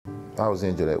I was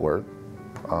injured at work,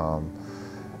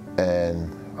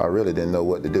 and I really didn't know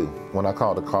what to do. When I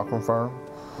called the Cochran Firm,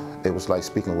 it was like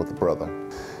speaking with a brother.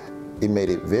 It made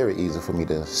it very easy for me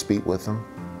to speak with him,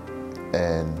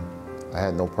 and I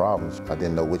had no problems. I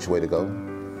didn't know which way to go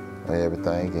and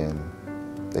everything,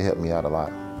 and they helped me out a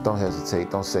lot. Don't hesitate,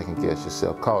 don't second guess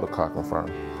yourself. Call the Cochran Firm,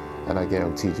 and I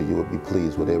guarantee you will be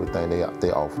pleased with everything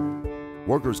they offer.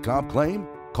 Workers' comp claim?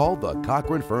 Call the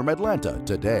Cochran Firm Atlanta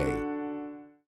today.